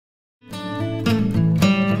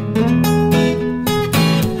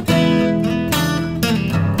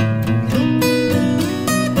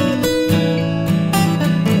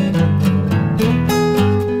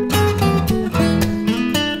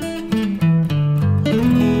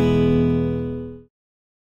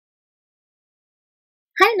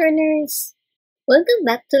toddlers! Welcome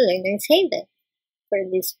back to Learner's Haven. For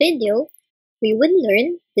this video, we will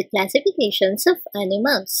learn the classifications of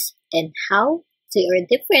animals and how they are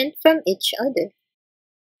different from each other.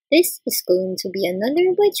 This is going to be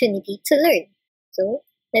another opportunity to learn, so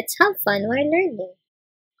let's have fun while learning.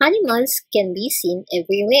 Animals can be seen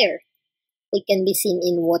everywhere. They can be seen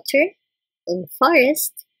in water, in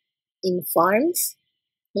forest, in farms,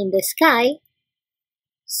 in the sky,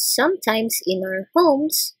 sometimes in our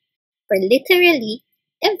homes, or literally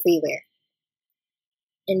everywhere.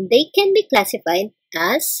 And they can be classified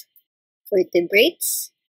as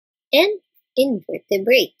vertebrates and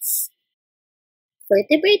invertebrates.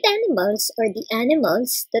 Vertebrate animals are the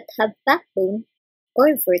animals that have backbone or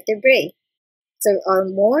vertebrae. There are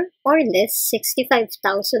more or less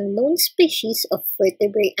 65,000 known species of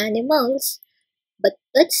vertebrate animals, but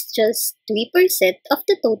that's just 3% of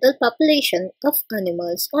the total population of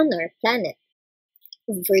animals on our planet.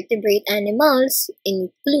 Vertebrate animals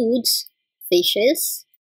includes fishes,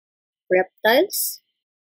 reptiles,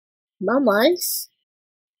 mammals,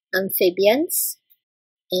 amphibians,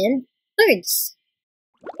 and birds.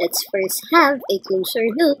 Let's first have a closer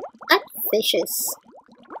look at fishes.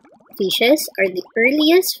 Fishes are the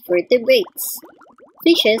earliest vertebrates.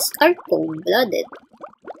 Fishes are cold-blooded.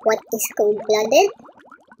 What is cold-blooded?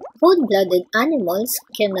 Cold-blooded animals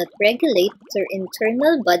cannot regulate their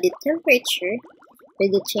internal body temperature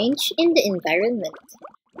with a change in the environment,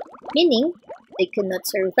 meaning they cannot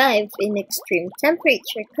survive in extreme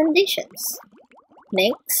temperature conditions.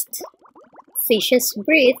 Next, fishes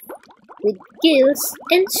breathe with gills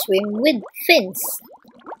and swim with fins.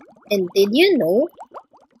 And did you know?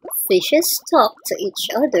 Fishes talk to each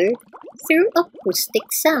other through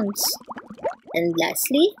acoustic sounds. And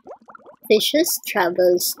lastly, fishes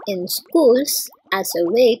travel in schools as a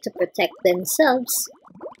way to protect themselves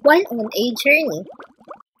while on a journey.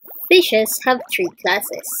 Fishes have three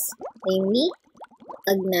classes, namely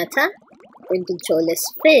Agnata, or the jawless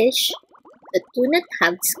fish that do not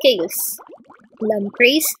have scales.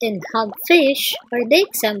 Lampreys and hagfish are the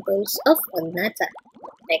examples of Agnata.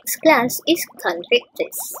 Next class is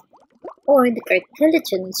Chondrichthyes, or the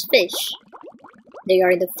cartilaginous fish. They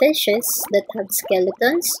are the fishes that have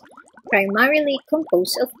skeletons primarily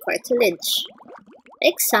composed of cartilage.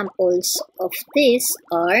 Examples of these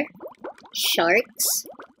are sharks,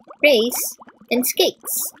 rays, and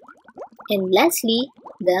skates. And lastly,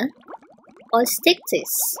 the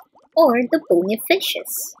Osteichthyes, or the bony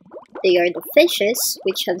fishes. They are the fishes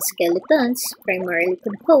which have skeletons primarily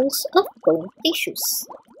composed of bone tissues.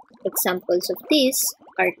 Examples of these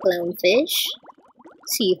are clownfish,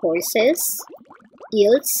 seahorses,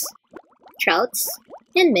 eels, trouts,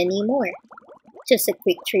 and many more. Just a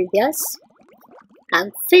quick trivia: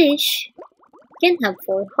 hagfish can have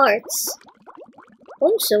 4 hearts.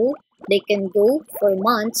 Also, they can go for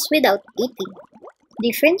months without eating.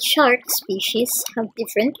 Different shark species have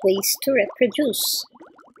different ways to reproduce.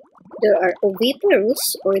 There are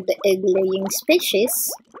oviparous, or the egg-laying species,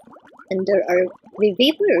 and there are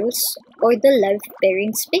viviparous, or the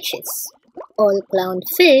live-bearing species. All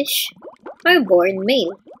clownfish are born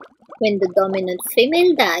male. When the dominant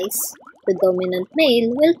female dies, the dominant male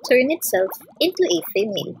will turn itself into a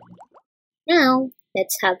female. Now,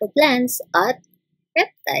 let's have a glance at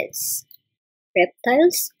reptiles.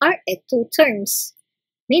 Reptiles are ectotherms,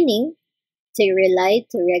 meaning they rely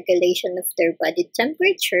the regulation of their body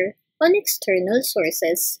temperature on external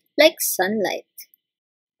sources like sunlight.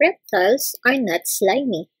 Reptiles are not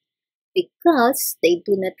slimy because they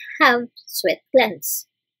do not have sweat glands,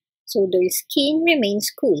 so their skin remains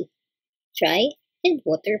cool, dry, and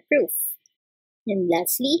waterproof. And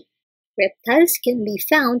lastly, reptiles can be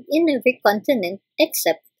found in every continent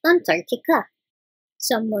except Antarctica.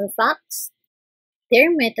 Some more facts: their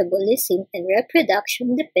metabolism and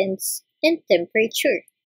reproduction depends on temperature.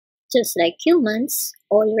 Just like humans,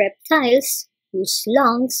 all reptiles use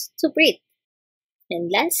lungs to breathe. And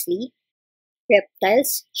lastly,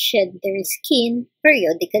 reptiles shed their skin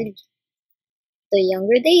periodically. The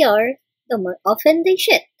younger they are, the more often they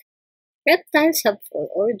shed. Reptiles have 4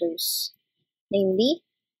 orders, namely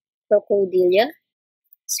Crocodilia,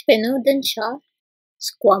 Spinodentia,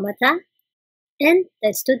 Squamata, and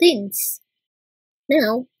Testudines.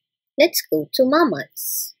 Now, let's go to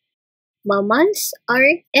mammals. Mammals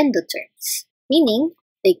are endotherms, meaning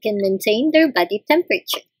they can maintain their body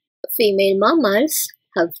temperature. Female mammals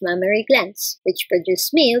have mammary glands, which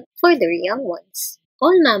produce milk for their young ones.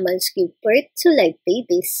 All mammals give birth to live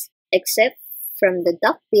babies, except from the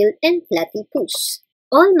duckbill and platypus.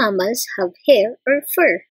 All mammals have hair or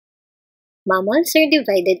fur. Mammals are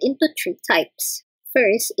divided into 3 types.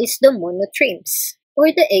 First is the monotremes, or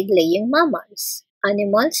the egg-laying mammals.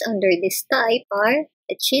 Animals under this type are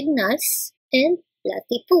echidnas and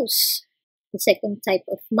platypus. The second type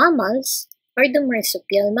of mammals are the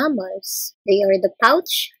marsupial mammals. They are the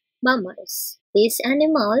pouch mammals. These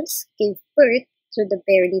animals give birth to the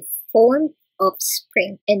barely formed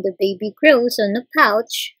offspring, and the baby grows on a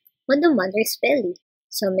pouch on the mother's belly.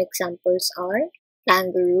 Some examples are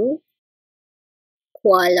kangaroo,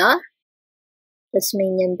 koala,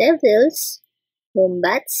 Tasmanian devils,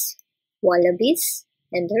 wombats, wallabies,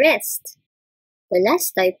 and the rest. The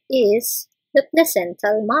last type is the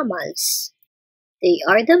placental mammals. They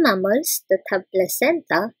are the mammals that have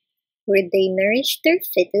placenta where they nourish their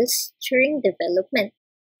fetus during development.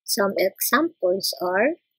 Some examples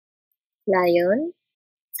are lion,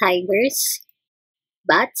 tigers,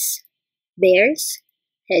 bats, bears,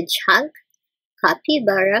 hedgehog,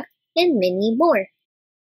 capybara, and many more.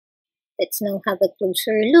 Let's now have a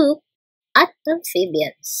closer look at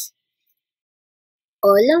amphibians.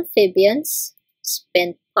 All amphibians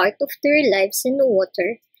spend part of their lives in the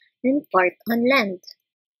water and part on land.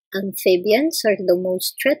 Amphibians are the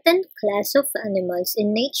most threatened class of animals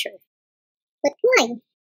in nature. But why?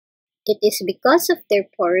 It is because of their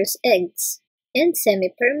porous eggs and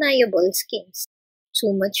semi-permeable skins.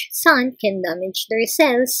 Too much sun can damage their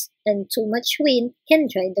cells, and too much wind can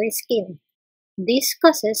dry their skin. This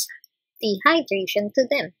causes dehydration to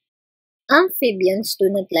them. Amphibians do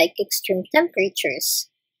not like extreme temperatures.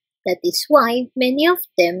 That is why many of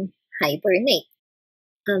them hibernate.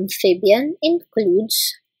 Amphibian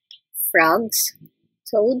includes frogs,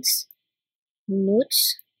 toads,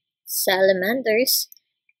 newts, salamanders,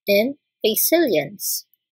 and caecilians.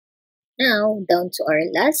 Now, down to our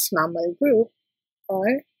last mammal group,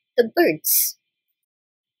 are the birds.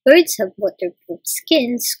 Birds have waterproof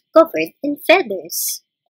skins covered in feathers.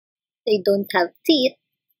 They don't have teeth.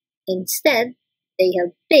 Instead, they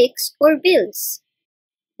have beaks or bills.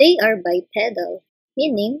 They are bipedal,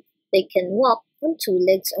 meaning they can walk on two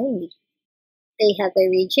legs only. They have a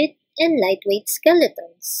rigid and lightweight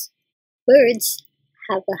skeletons. Birds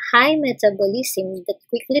have a high metabolism that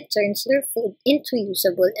quickly turns their food into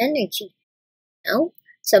usable energy. Now,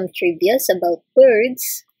 some trivias about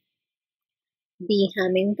birds. The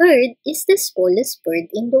hummingbird is the smallest bird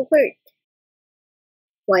in the world,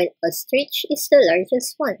 while ostrich is the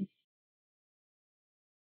largest one.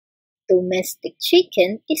 Domestic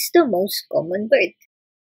chicken is the most common bird.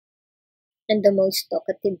 And the most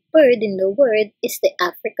talkative bird in the world is the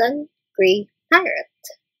African gray parrot.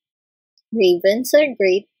 Ravens are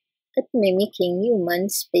great at mimicking human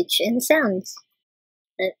speech and sounds.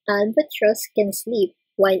 An albatross can sleep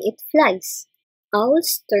while it flies.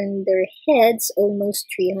 Owls turn their heads almost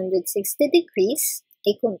 360 degrees,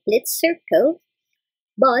 a complete circle,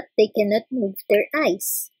 but they cannot move their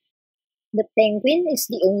eyes. The penguin is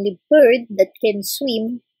the only bird that can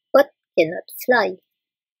swim but cannot fly.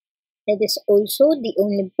 It is also the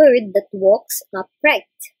only bird that walks upright.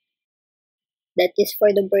 That is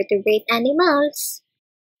for the vertebrate animals.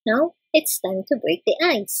 Now, it's time to break the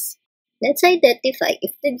ice. Let's identify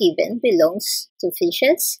if the given belongs to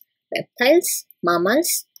fishes, reptiles,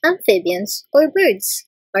 mammals, amphibians, or birds.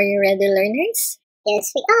 Are you ready, learners?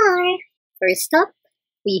 Yes, we are. First up,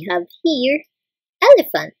 we have here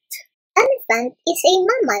elephant. Elephant is a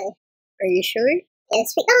mammal. Are you sure?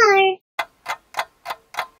 Yes, we are.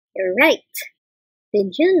 You're right.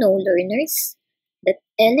 Did you know, learners, that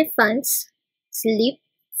elephants sleep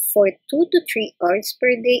for 2 to 3 hours per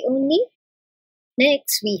day only?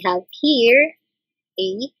 Next, we have here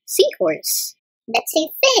a seahorse. That's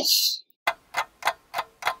a fish.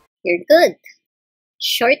 You're good.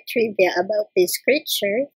 Short trivia about this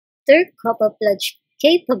creature. Their camouflage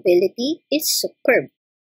capability is superb.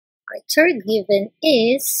 Our third given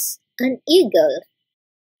is an eagle,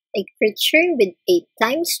 a creature with 8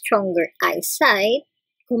 times stronger eyesight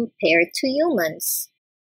compared to humans.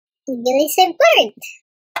 Eagle is a bird.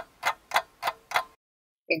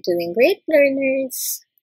 You're doing great, learners.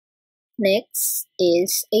 Next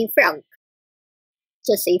is a frog.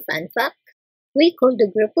 Just a fun fact, we call the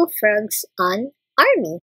group of frogs an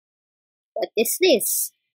army. What is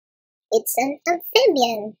this? It's an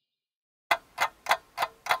amphibian.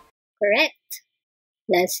 Correct.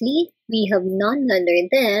 Lastly, we have none other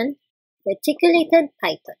than reticulated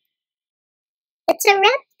python. It's a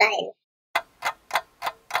reptile.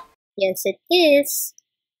 Yes, it is.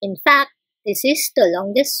 In fact, this is the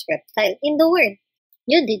longest reptile in the world.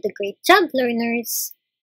 You did a great job, learners.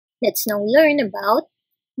 Let's now learn about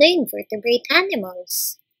the invertebrate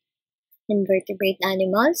animals. Invertebrate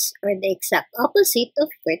animals are the exact opposite of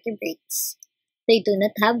vertebrates. They do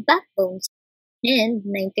not have backbones. and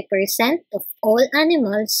 90% of all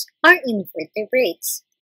animals are invertebrates.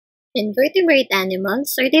 Invertebrate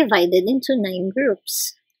animals are divided into 9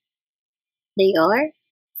 groups. They are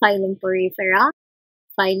Phylum Porifera,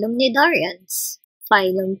 Phylum Cnidarians,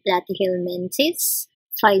 Phylum Platyhelminthes,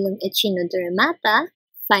 Phylum Echinodermata,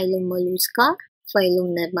 Phylum Mollusca,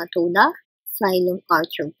 Phylum Nematoda, Phylum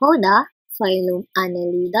Arthropoda, Phylum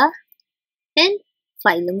Annelida, and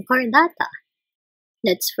Phylum Cordata.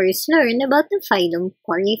 Let's first learn about the Phylum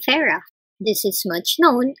Porifera. This is much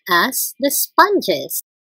known as the sponges.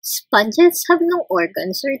 Sponges have no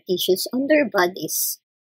organs or tissues on their bodies.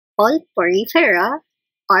 All porifera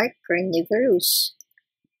are carnivorous.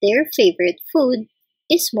 Their favorite food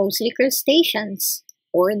is mostly crustaceans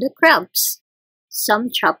or the crabs. Some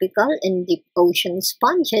tropical and deep ocean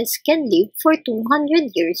sponges can live for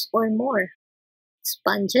 200 years or more.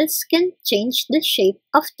 Sponges can change the shape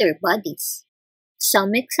of their bodies.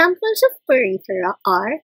 Some examples of porifera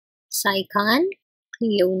are cycad,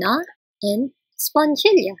 cleona, and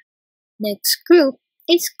spongilia. Next group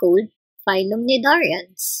is called Phylum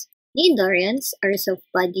Cnidarians. Cnidarians are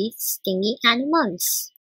soft-bodied, stingy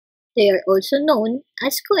animals. They are also known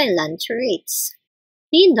as coelenterates.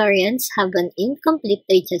 Cnidarians have an incomplete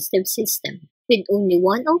digestive system. With only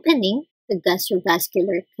one opening, the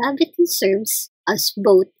gastrovascular cavity serves as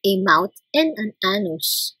both a mouth and an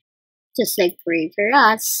anus. Just like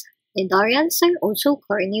poriferas, cnidarians are also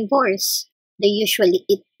carnivores. They usually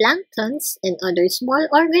eat planktons and other small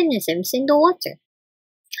organisms in the water.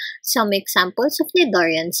 Some examples of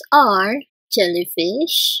cnidarians are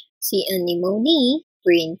jellyfish, sea anemone,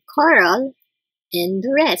 green coral, and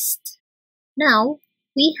the rest. Now,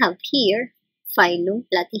 we have here Phylum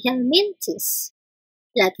Platyhelminthes.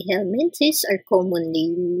 Platyhelminthes are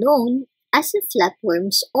commonly known as the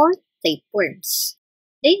flatworms or tapeworms.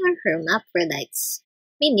 They are hermaphrodites,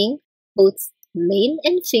 meaning both male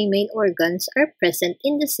and female organs are present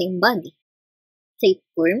in the same body.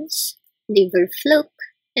 Tapeworms, liver fluke,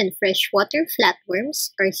 and freshwater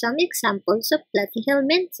flatworms are some examples of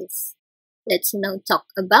platyhelminthes. Let's now talk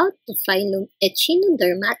about the phylum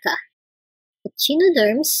Echinodermata.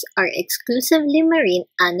 Echinoderms are exclusively marine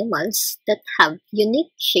animals that have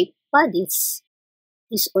unique shaped bodies.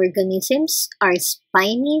 These organisms are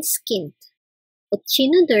spiny-skinned.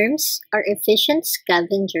 Echinoderms are efficient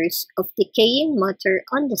scavengers of decaying matter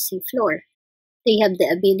on the seafloor. They have the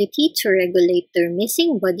ability to regulate their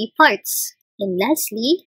missing body parts. And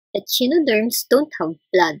lastly, echinoderms don't have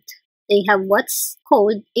blood. They have what's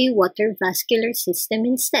called a water vascular system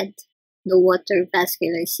instead. The water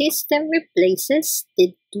vascular system replaces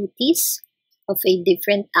the duties of a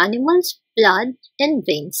different animal's blood and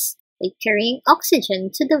veins by carrying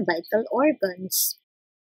oxygen to the vital organs.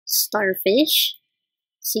 Starfish,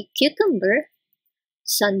 sea cucumber,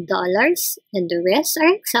 sun dollars, and the rest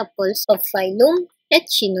are examples of phylum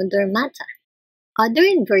Echinodermata. Other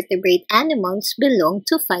invertebrate animals belong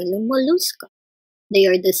to Phylum Mollusca. They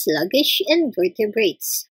are the sluggish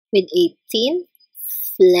invertebrates, with a thin,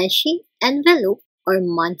 fleshy envelope or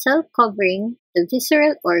mantle covering the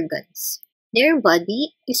visceral organs. Their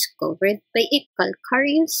body is covered by a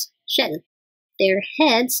calcareous shell. Their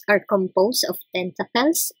heads are composed of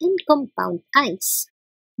tentacles and compound eyes.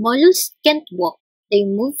 Mollusks can't walk. They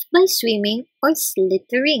move by swimming or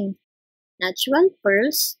slithering. Natural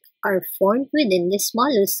pearls are formed within this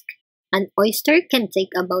mollusk. An oyster can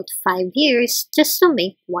take about 5 years just to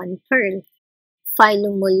make one pearl.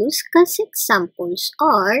 Phylum Mollusca's examples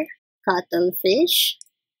are cuttlefish,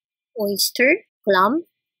 oyster, clam,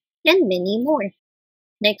 and many more.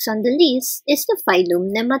 Next on the list is the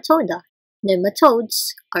Phylum Nematoda.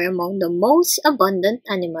 Nematodes are among the most abundant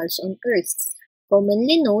animals on Earth,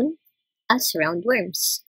 commonly known as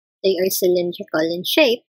roundworms. They are cylindrical in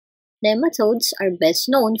shape. Nematodes are best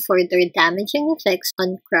known for their damaging effects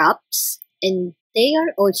on crops, and they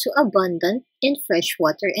are also abundant in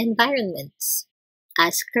freshwater environments.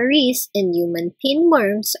 Ascaris and human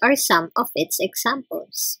pinworms are some of its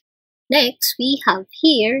examples. Next, we have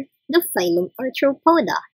here the phylum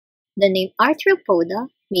Arthropoda. The name Arthropoda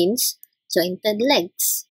means jointed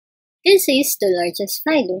legs. This is the largest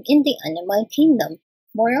phylum in the animal kingdom.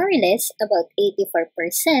 More or less, about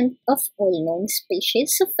 84% of all known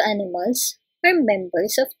species of animals are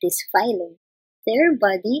members of this phylum. Their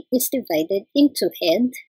body is divided into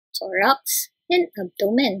head, thorax, and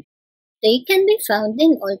abdomen. They can be found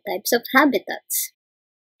in all types of habitats.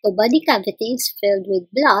 The body cavity is filled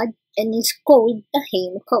with blood and is called the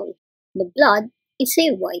hemocoel. The blood is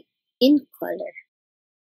a white in color.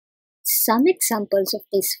 Some examples of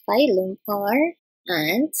this phylum are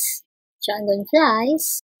ants,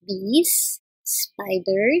 dragonflies, bees,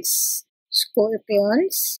 spiders,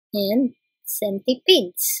 scorpions, and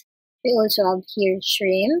centipedes. We also have here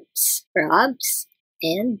shrimps, crabs,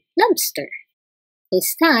 and lobster.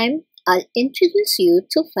 This time, I'll introduce you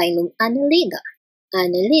to Phylum Annelida.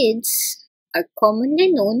 Annelids are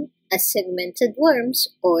commonly known as segmented worms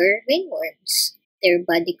or ringworms. Their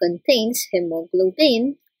body contains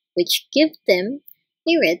hemoglobin, which gives them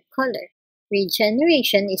a red color.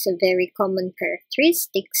 Regeneration is a very common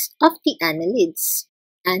characteristic of the annelids.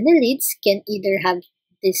 Annelids can either have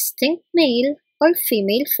distinct male or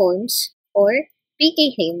female forms or be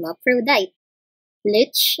a hermaphrodite.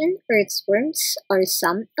 Lich and earthworms are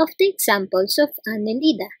some of the examples of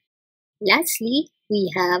Annelida. Lastly,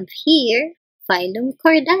 we have here Phylum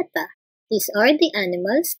Cordata. These are the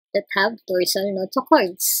animals that have dorsal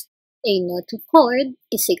notochords. A notochord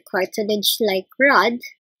is a cartilage-like rod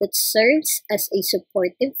that serves as a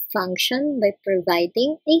supportive function by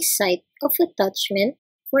providing a site of attachment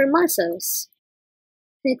for muscles.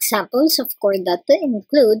 Examples of chordata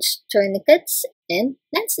include tourniquets and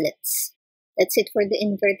lancelets. That's it for the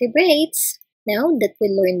invertebrates. Now that we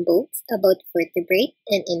learned both about vertebrate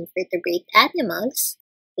and invertebrate animals,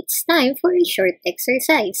 it's time for a short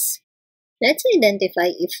exercise. Let's identify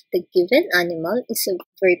if the given animal is a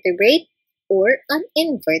vertebrate or an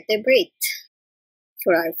invertebrate.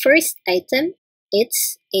 For our first item,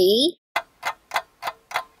 it's a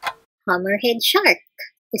hammerhead shark.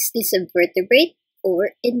 Is this a vertebrate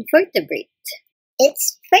or invertebrate?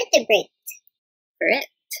 It's vertebrate. Correct.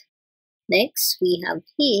 Next, we have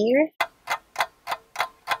here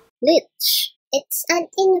lich. It's an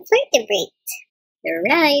invertebrate. You're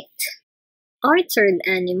right. Our third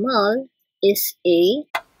animal is a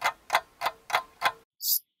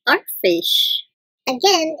starfish.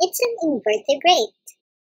 Again, it's an invertebrate.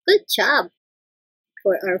 Good job.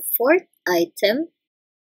 For our fourth item,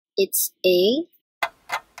 it's a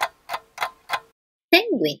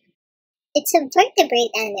penguin. It's a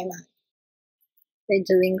vertebrate animal. We're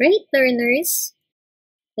doing great, learners.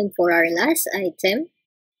 And for our last item,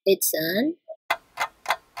 it's an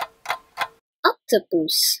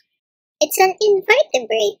octopus. It's an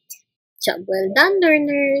invertebrate. Job well done,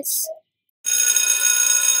 learners.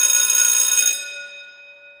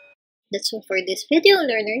 That's all for this video,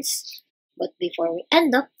 learners. But before we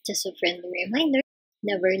end up, just a friendly reminder,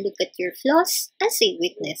 never look at your flaws as a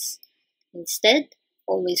weakness. Instead,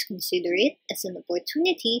 always consider it as an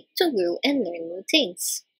opportunity to grow and learn new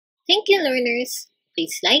things. Thank you, learners.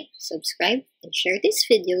 Please like, subscribe, and share this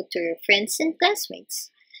video to your friends and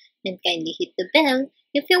classmates. And kindly hit the bell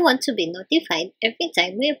if you want to be notified every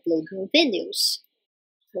time we upload new videos.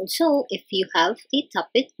 Also, if you have a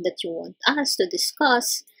topic that you want us to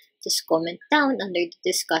discuss, just comment down under the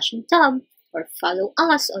discussion tab or follow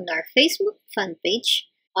us on our Facebook fan page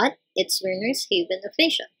at It's Learners Haven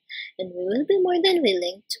Official, and we will be more than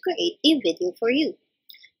willing to create a video for you.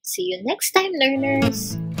 See you next time,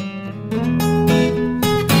 learners!